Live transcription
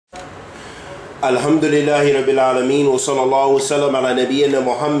Alhamdulillahi Rabbil Alameen wa sallallahu wa sallam ala nabiyyina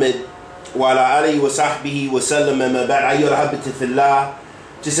Muhammad wa ala alihi wa sahbihi wa sallam amma ba'd. Ayyuhal habati fillah.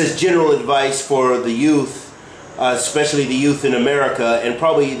 Just as general advice for the youth, especially the youth in America and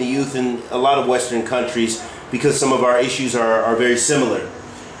probably the youth in a lot of Western countries, because some of our issues are very similar.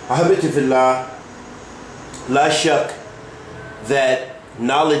 Habati fillah, la shak that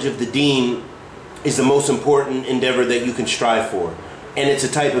knowledge of the deen is the most important endeavor that you can strive for. And it's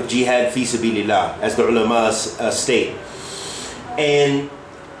a type of jihad fi sabilillah, as the ulama state. And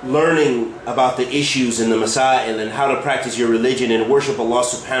learning about the issues and the masail and how to practice your religion and worship Allah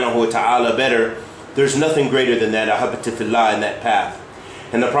subhanahu wa ta'ala better, there's nothing greater than that, ahabati fillah, in that path.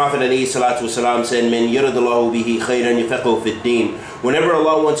 And the Prophet alayhi salatu wasalam said, "Man yuridullahu bihi khayran yufaqihu fid din." Whenever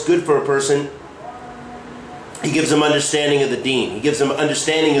Allah wants good for a person, He gives them understanding of the deen. He gives them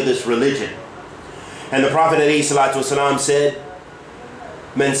understanding of this religion. And the Prophet alayhi salatu wasalam said,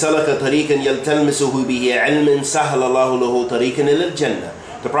 "Man salaka tariqan yaltalmisuhu bihi ilman sahhala Allahu lahu tariqan ila al-jannah."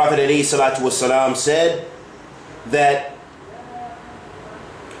 The Prophet alayhi salatu wasalam said that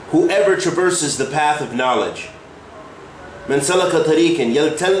whoever traverses the path of knowledge, man salaka tariqan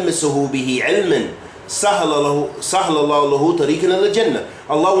yaltalmisuhu bihi ilman sahhala Allahu lahu tariqan ila al-jannah,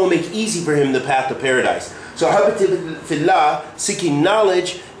 Allah will make easy for him the path to paradise. So habati fillah, seeking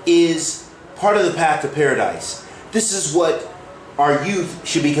knowledge, is part of the path to paradise. This is what our youth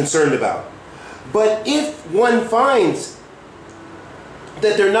should be concerned about. But if one finds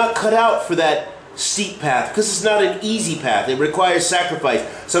that they're not cut out for that steep path, because it's not an easy path, it requires sacrifice.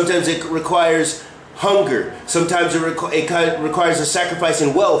 Sometimes it requires hunger. Sometimes it requires a sacrifice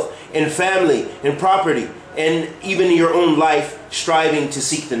in wealth, in family, in property, and even in your own life, striving to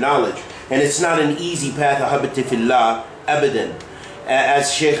seek the knowledge. And it's not an easy path, ahabati fillah, abadan. As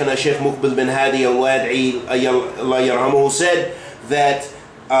Shaykhana Shaykh Muqbil bin Hadi al-Wad'i, Allah yarhamuhu, said that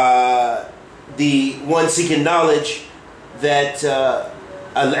the one seeking knowledge, that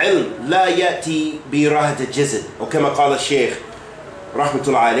al-ilm la yati bi rahat al-jazad, or kama qala Shaykh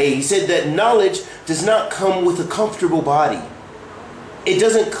rahmatullah alayhi, he said that knowledge does not come with a comfortable body. It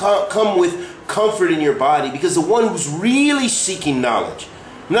doesn't come with comfort in your body, because the one who's really seeking knowledge,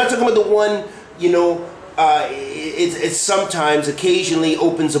 I'm not talking about the one, it sometimes, occasionally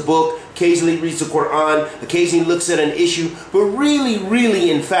opens a book, occasionally reads the Quran, occasionally looks at an issue, but really,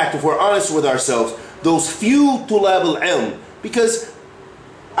 in fact, if we're honest with ourselves, those few tulab al-ilm, because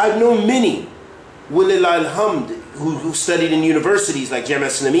I've known many, walillah alhamd, who studied in universities like Jamia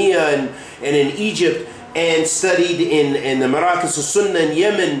Islamiyya and in Egypt, and studied in the Marākis al-Sunnah in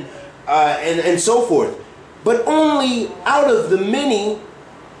Yemen, and so forth. But only out of the many,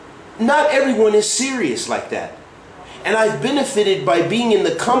 not everyone is serious like that. And I've benefited by being in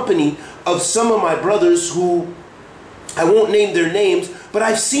the company of some of my brothers who, I won't name their names, but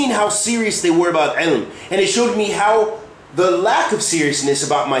I've seen how serious they were about ilm. And it showed me how the lack of seriousness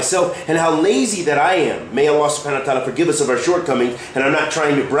about myself and how lazy that I am. May Allah subhanahu wa ta'ala forgive us of our shortcomings, and I'm not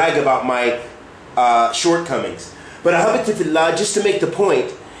trying to brag about my shortcomings. But ahabati fillah, just to make the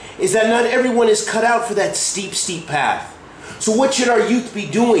point, is that not everyone is cut out for that steep path. So what should our youth be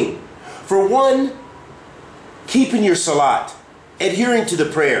doing? For one, keeping your salat, adhering to the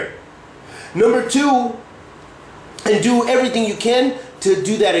prayer. Number two, and do everything you can to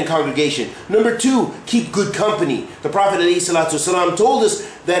do that in congregation. Number two, keep good company. The Prophet ﷺ told us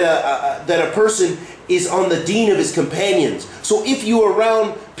that a person is on the deen of his companions. So if you are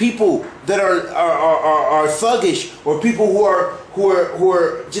around people that are thuggish, or people who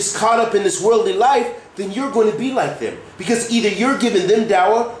are just caught up in this worldly life, then you're going to be like them. Because either you're giving them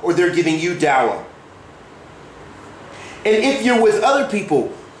dawah or they're giving you dawah. And if you're with other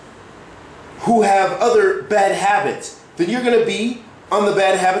people who have other bad habits, then you're going to be on the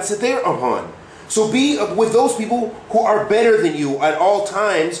bad habits that they're upon. So be with those people who are better than you at all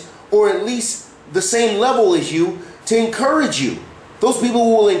times, or at least the same level as you, to encourage you. Those people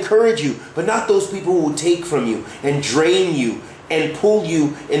who will encourage you, but not those people who will take from you and drain you and pull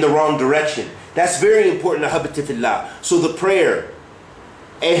you in the wrong direction. That's very important, ahabati fillah. So the prayer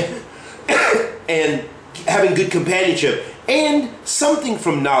and having good companionship and something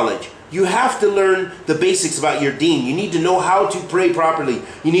from knowledge. You have to learn the basics about your deen. You need to know how to pray properly.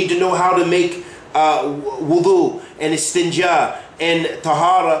 You need to know how to make wudu and istinja and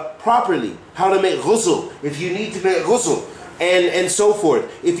tahara properly. How to make ghusl, if you need to make ghusl, and so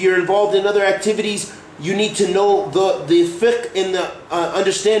forth. If you're involved in other activities, you need to know the fiqh and the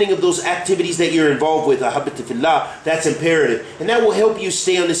understanding of those activities that you're involved with. Ahabati fillah, that's imperative. And that will help you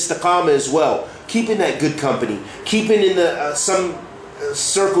stay on istiqamah as well. Keeping that good company. Keeping in the some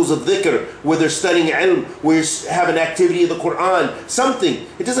circles of dhikr, where they're studying ilm, where you have an activity of the Quran, something.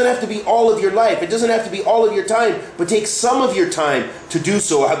 It doesn't have to be all of your life. It doesn't have to be all of your time, but take some of your time to do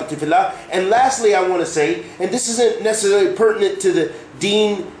so. And lastly, I want to say, and this isn't necessarily pertinent to the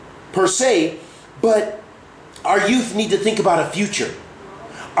deen per se, but our youth need to think about a future.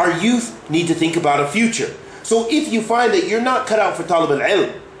 Our youth need to think about a future. So if you find that you're not cut out for talab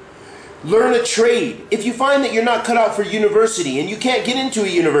al-ilm, learn a trade. If you find that you're not cut out for university and you can't get into a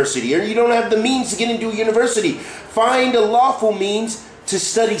university, or you don't have the means to get into a university, find a lawful means to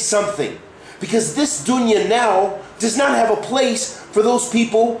study something. Because this dunya now does not have a place for those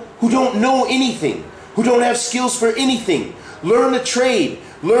people who don't know anything, who don't have skills for anything. Learn a trade,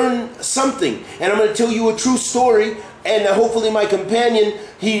 learn something. And I'm going to tell you a true story, and hopefully my companion,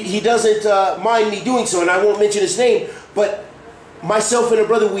 he doesn't mind me doing so, and I won't mention his name, but myself and a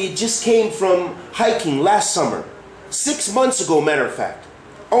brother, we just came from hiking last summer. 6 months ago, matter of fact.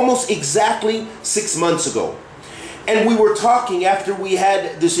 Almost exactly 6 months ago. And we were talking after we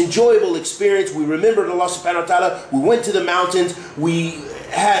had this enjoyable experience. We remembered Allah subhanahu wa ta'ala. We went to the mountains. We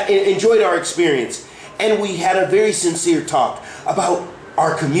had enjoyed our experience. And we had a very sincere talk about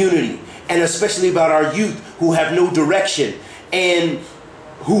our community, and especially about our youth who have no direction and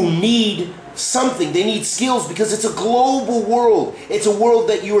who need something. They need skills, because it's a global world. It's a world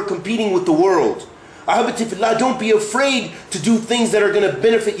that you are competing with the world. Don't be afraid to do things that are going to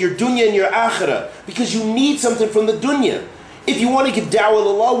benefit your dunya and your akhirah, because you need something from the dunya. If you want to give da'wah to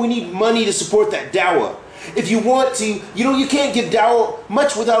Allah, we need money to support that da'wah. If you want to, you can't give da'wah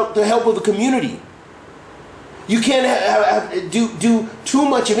much without the help of the community. You can't do too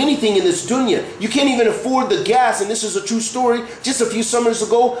much of anything in this dunya. You can't even afford the gas, and this is a true story. Just a few summers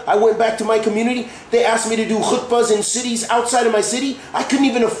ago, I went back to my community. They asked me to do khutbahs in cities outside of my city. I couldn't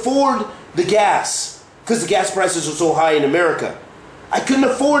even afford the gas, because the gas prices are so high in America. I couldn't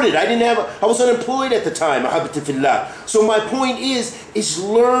afford it. I was unemployed at the time. So my point is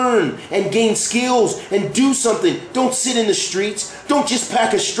learn and gain skills and do something. Don't sit in the streets. Don't just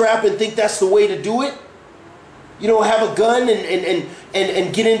pack a strap and think that's the way to do it. Have a gun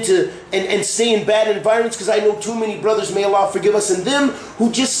and get into and stay in bad environments, because I know too many brothers, may Allah forgive us and them,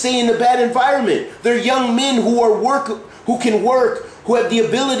 who just stay in the bad environment. They're young men who can work, who have the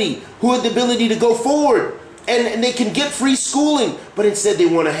ability to go forward, and they can get free schooling, but instead they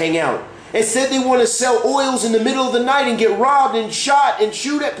want to hang out. Instead they want to sell oils in the middle of the night and get robbed and shot and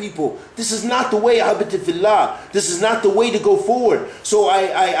shoot at people. This is not the way, ahbati. This is not the way to go forward. So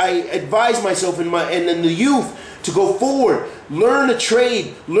I advise myself and the youth to go forward, learn a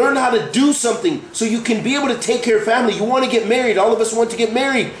trade, learn how to do something so you can be able to take care of family. You want to get married. All of us want to get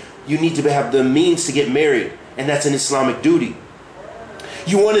married. You need to have the means to get married, and that's an Islamic duty.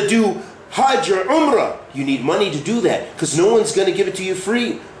 You want to do Hajj or Umrah, you need money to do that, because no one's going to give it to you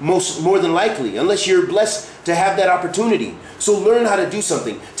free, more than likely, unless you're blessed to have that opportunity. So learn how to do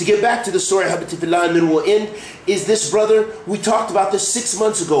something. To get back to the story, Habibillah, and then we'll end, is this brother, we talked about this 6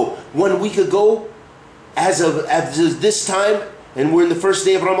 months ago. 1 week ago, as of this time, and we're in the first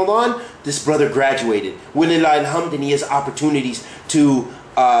day of Ramadan, this brother graduated. Walillah alhamd, and he has opportunities to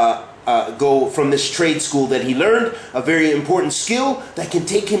go from this trade school that he learned, a very important skill that can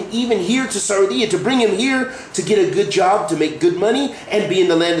take him even here to Saudi, to bring him here to get a good job, to make good money, and be in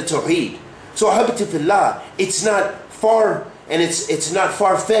the land of Tawheed. So Habibillah, it's not far, and it's not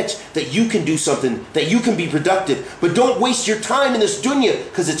far-fetched that you can do something, that you can be productive. But don't waste your time in this dunya,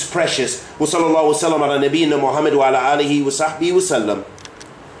 because it's precious. Wa sallallahu wa sallam ala nabiyyina Muhammad wa ala alihi wa sahbihi wa sallam.